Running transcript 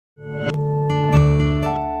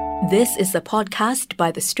This is a podcast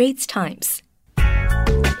by The Straits Times.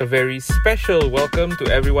 A very special welcome to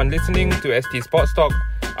everyone listening to ST Sports Talk,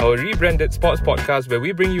 our rebranded sports podcast where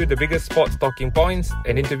we bring you the biggest sports talking points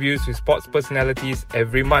and interviews with sports personalities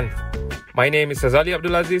every month. My name is Azali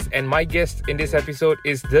Abdulaziz and my guest in this episode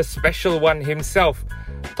is the special one himself,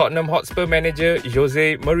 Tottenham Hotspur manager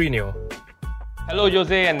Jose Mourinho. Hello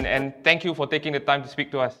Jose, and thank you for taking the time to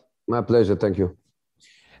speak to us. My pleasure, thank you.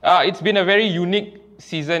 It's been a very unique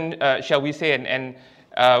season, shall we say, and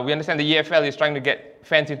we understand the EFL is trying to get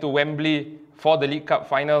fans into Wembley for the League Cup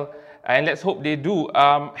final, and let's hope they do.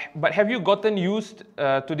 But have you gotten used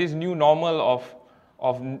to this new normal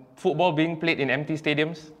of football being played in empty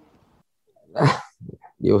stadiums?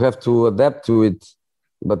 You have to adapt to it,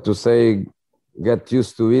 but to say get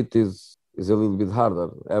used to it is a little bit harder.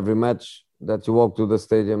 Every match that you walk to the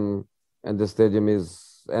stadium and the stadium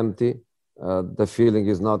is empty, the feeling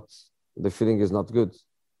is not good.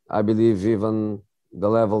 I believe even the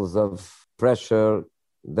levels of pressure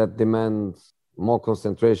that demand more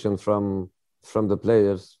concentration from the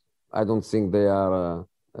players, I don't think they are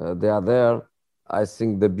there. I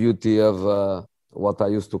think the beauty of what I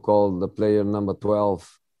used to call the player number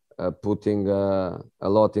 12 putting a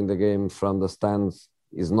lot in the game from the stands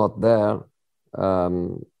is not there.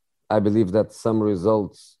 I believe that some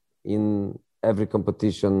results in every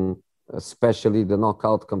competition, especially the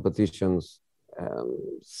knockout competitions,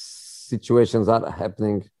 situations are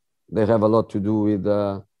happening. They have a lot to do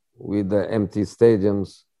with the empty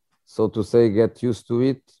stadiums. So to say get used to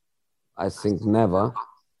it, I think never.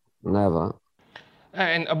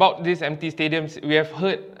 And about these empty stadiums, we have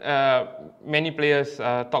heard many players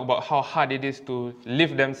talk about how hard it is to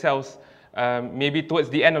lift themselves. Maybe towards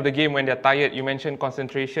the end of the game when they're tired, you mentioned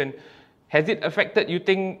concentration. Has it affected, you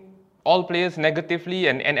think, all players negatively?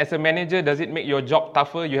 And as a manager, does it make your job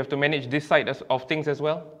tougher? You have to manage this side of things as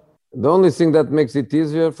well? The only thing that makes it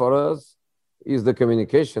easier for us is the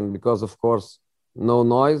communication, because, of course, no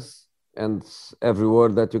noise, and every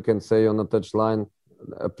word that you can say on a touchline,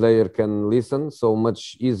 a player can listen. So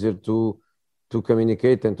much easier to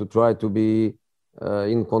communicate and to try to be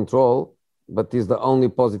in control. But it's the only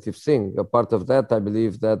positive thing. A part of that, I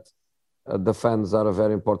believe that the fans are a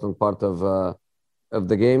very important part of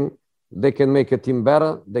the game. They can make a team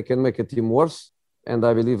better, they can make a team worse, and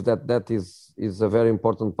I believe that is a very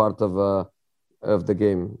important part of the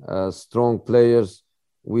game. Strong players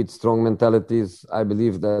with strong mentalities, I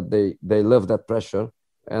believe that they love that pressure,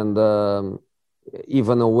 and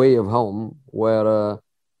even away of home, where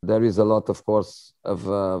there is a lot, of course,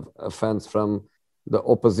 of fans from the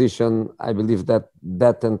opposition, I believe that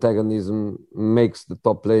antagonism makes the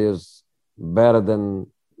top players better than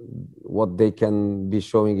what they can be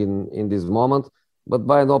showing in this moment. But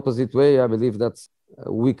by an opposite way, I believe that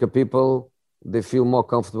weaker people, they feel more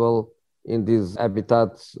comfortable in these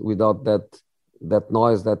habitats without that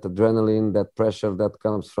noise, that adrenaline, that pressure that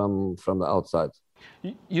comes from the outside.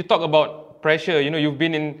 You talk about pressure. You've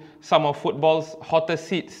been in some of football's hottest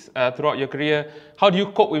seats throughout your career. How do you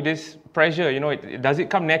cope with this pressure? Does it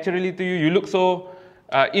come naturally to you? You look so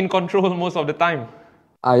in control most of the time.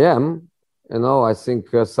 I am. I think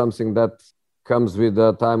something that comes with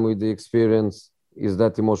the time, with the experience, is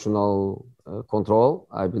that emotional control.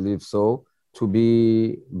 I believe so. To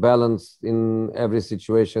be balanced in every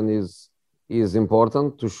situation is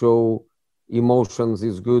important. To show emotions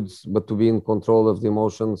is good, but to be in control of the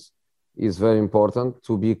emotions is very important.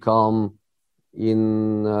 To be calm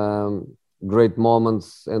in great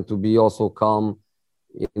moments and to be also calm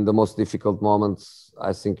in the most difficult moments,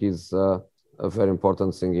 I think is a very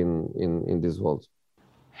important thing in this world.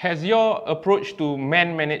 Has your approach to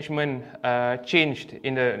man management changed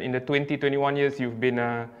in the 20-21 years you've been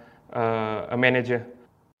a manager?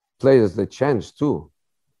 Players, they changed too.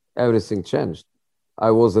 Everything changed.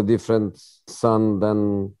 I was a different son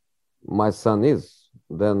than my son is,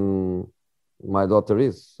 than my daughter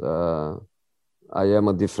is. I am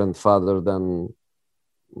a different father than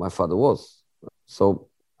my father was. So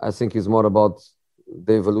I think it's more about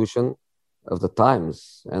the evolution of the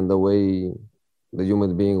times and the way the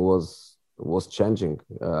human being was changing.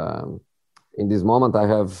 In this moment, I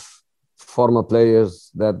have former players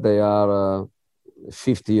that they are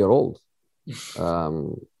 50-year-old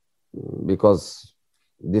because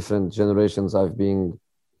different generations I've been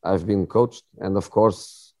coached, and of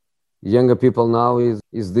course, younger people now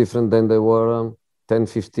is different than they were 10,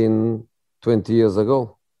 15, 20 years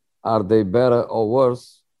ago. Are they better or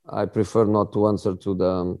worse? I prefer not to answer to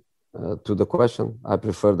the question. I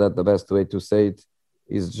prefer that the best way to say it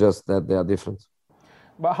is just that they are different.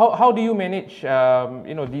 But how do you manage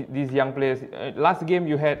these young players? Last game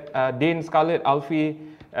you had Dane Scarlett, Alfie,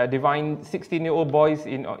 Divine, 16-year-old boys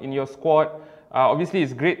in your squad. Obviously,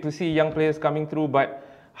 it's great to see young players coming through, but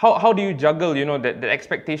how do you juggle, the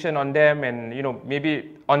expectation on them and,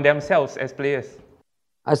 maybe on themselves as players?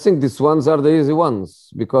 I think these ones are the easy ones,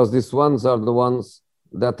 because these ones are the ones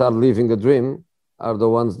that are living the dream, are the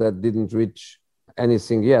ones that didn't reach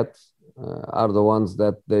anything yet, are the ones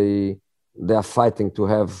that they are fighting to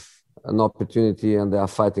have an opportunity, and they are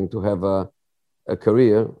fighting to have a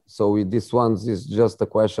career. So with these ones, it's just a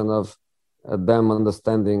question of them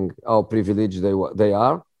understanding how privileged they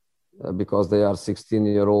are, because they are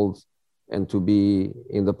 16-year-olds, and to be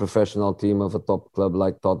in the professional team of a top club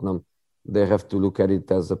like Tottenham, they have to look at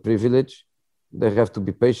it as a privilege. They have to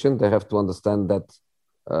be patient. They have to understand that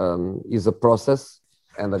is a process.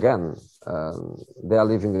 And again, they are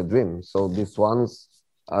living a dream. So these ones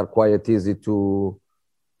are quite easy to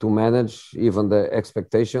manage, even the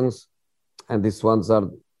expectations. And these ones are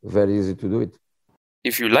very easy to do it.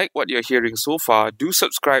 If you like what you're hearing so far, do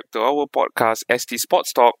subscribe to our podcast, ST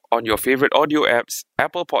Sports Talk, on your favorite audio apps,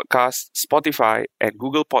 Apple Podcasts, Spotify, and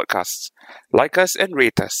Google Podcasts. Like us and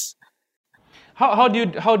rate us. How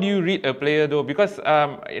do you read a player though? Because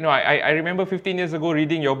I remember 15 years ago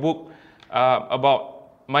reading your book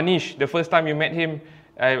about Manish. The first time you met him,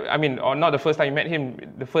 or not the first time you met him,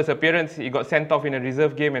 the first appearance, he got sent off in a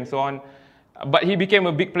reserve game and so on. But he became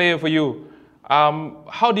a big player for you.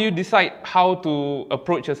 How do you decide how to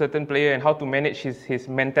approach a certain player and how to manage his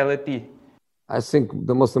mentality? I think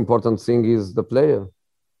the most important thing is the player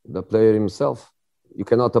himself. You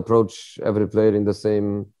cannot approach every player in the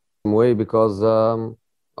same way, because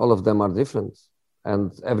all of them are different,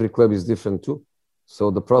 and every club is different too.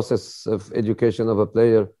 So the process of education of a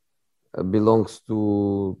player belongs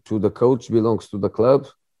to the coach, belongs to the club,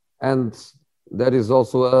 and there is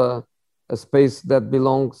also a space that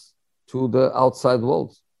belongs to the outside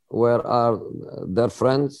world, where are their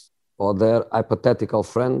friends or their hypothetical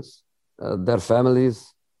friends, their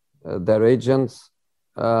families, their agents,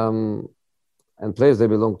 and players. They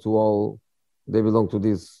belong to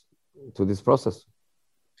this process.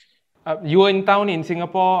 You were in town in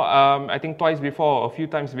Singapore, I think twice before, a few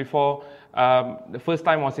times before. The first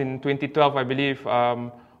time was in 2012, I believe.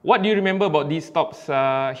 What do you remember about these stops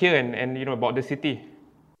here and about the city?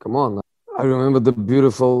 Come on, I remember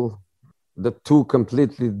the two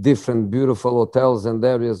completely different, beautiful hotels and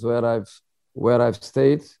areas where I've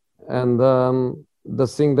stayed, and the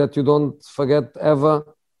thing that you don't forget ever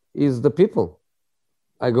is the people.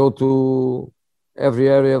 I go to every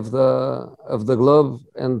area of the globe,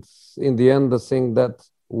 and in the end, the thing that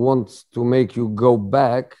wants to make you go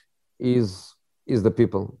back is the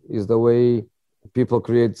people, is the way people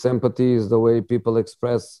create sympathy, is the way people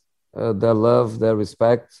express their love, their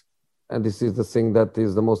respect. And this is the thing that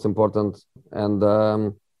is the most important. And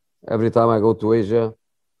every time I go to Asia,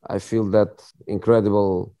 I feel that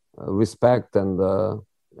incredible respect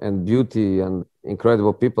and beauty and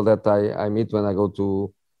incredible people that I meet when I go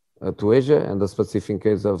to Asia. And the specific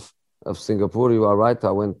case of Singapore, you are right.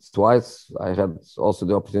 I went twice. I had also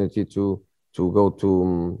the opportunity to go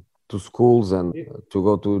to schools and to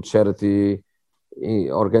go to charity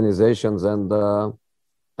organizations, and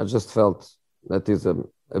I just felt that is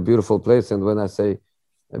a beautiful place. And when I say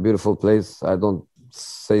a beautiful place, I don't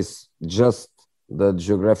say just the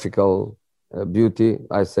geographical beauty.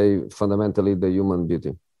 I say fundamentally the human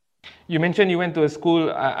beauty. You mentioned you went to a school.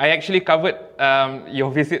 I actually covered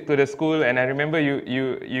your visit to the school, and I remember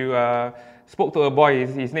you spoke to a boy.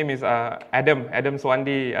 His name is Adam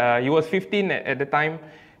Swandi. He was 15 at the time.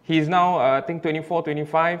 He's now, I think, 24,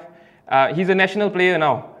 25. He's a national player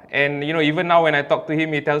now. And, even now when I talk to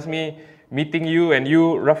him, he tells me meeting you and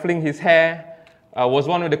you ruffling his hair was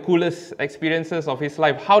one of the coolest experiences of his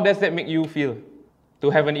life. How does that make you feel, to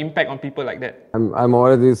have an impact on people like that? I'm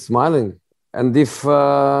already smiling. And if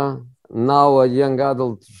now a young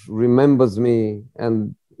adult remembers me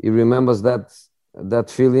and he remembers that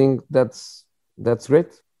feeling, that's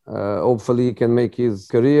great. Hopefully he can make his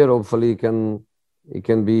career. Hopefully he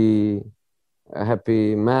can be a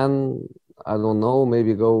happy man. I don't know,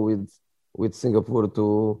 maybe go with Singapore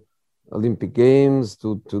to Olympic Games,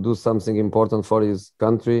 to do something important for his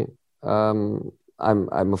country. I'm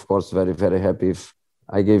of course very, very happy if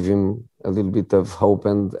I gave him a little bit of hope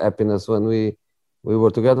and happiness when we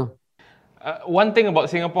were together. One thing about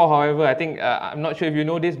Singapore, however, I think, I'm not sure if you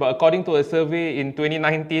know this, but according to a survey in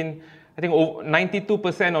 2019, I think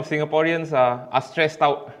 92% of Singaporeans are stressed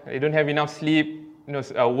out. They don't have enough sleep.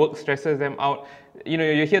 Work stresses them out.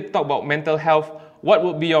 You're here to talk about mental health. What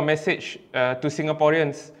would be your message to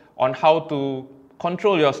Singaporeans on how to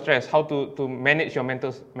control your stress, how to manage your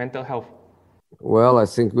mental health? Well, I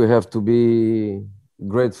think we have to be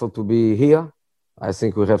grateful to be here. I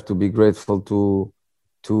think we have to be grateful to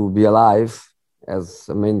be alive as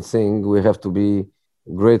a main thing. We have to be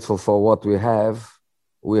grateful for what we have.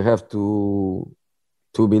 We have to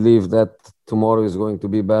believe that tomorrow is going to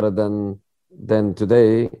be better than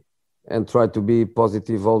today, and try to be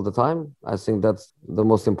positive all the time. I think that's the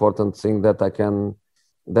most important thing that I can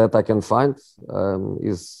find.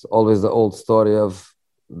 Is always the old story of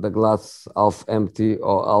the glass half empty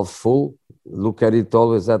or half full. Look at it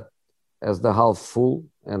always as the half full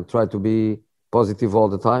and try to be positive all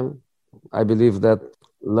the time. I believe that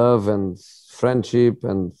love and friendship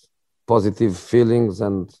and positive feelings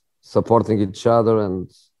and supporting each other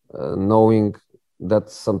and knowing that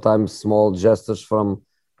sometimes small gestures from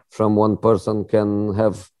one person can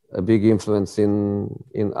have a big influence in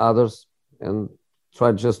others, and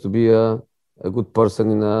try just to be a good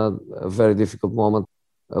person in a very difficult moment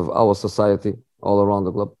of our society all around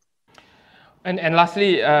the globe. And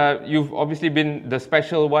lastly, you've obviously been the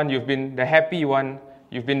special one, you've been the happy one,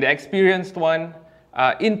 you've been the experienced one.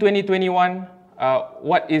 In 2021,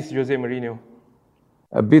 what is Jose Mourinho?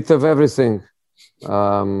 A bit of everything.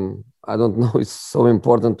 I don't know, it's so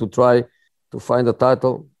important to try to find a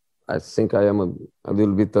title. I think I am a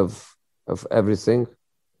little bit of everything,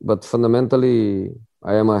 but fundamentally,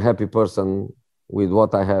 I am a happy person with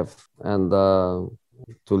what I have, and to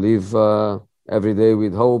live every day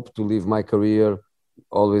with hope, to live my career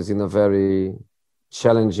always in a very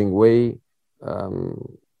challenging way.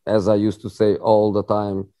 As I used to say all the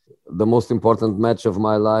time, the most important match of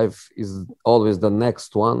my life is always the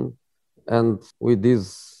next one. And with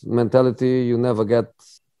this mentality, you never get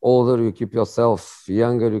older, you keep yourself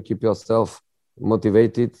younger, you keep yourself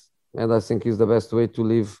motivated. And I think it's the best way to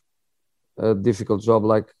live a difficult job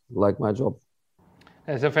like my job.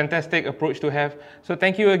 That's a fantastic approach to have. So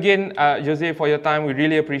thank you again, Jose, for your time. We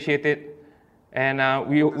really appreciate it. And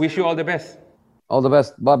we wish you all the best. All the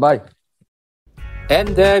best. Bye-bye. And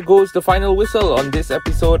there goes the final whistle on this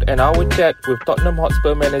episode and our chat with Tottenham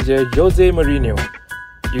Hotspur manager Jose Mourinho.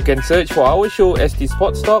 You can search for our show ST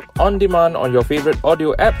Sports Talk on demand on your favorite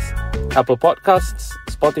audio apps, Apple Podcasts,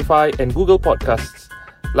 Spotify and Google Podcasts.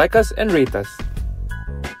 Like us and rate us.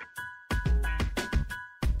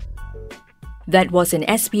 That was an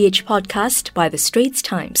SPH podcast by The Straits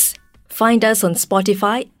Times. Find us on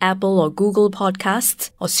Spotify, Apple or Google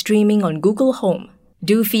Podcasts, or streaming on Google Home.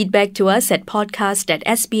 Do feedback to us at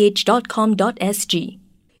podcast@sph.com.sg.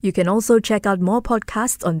 You can also check out more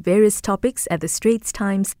podcasts on various topics at The Straits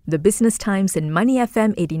Times, The Business Times and Money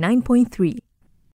FM 89.3.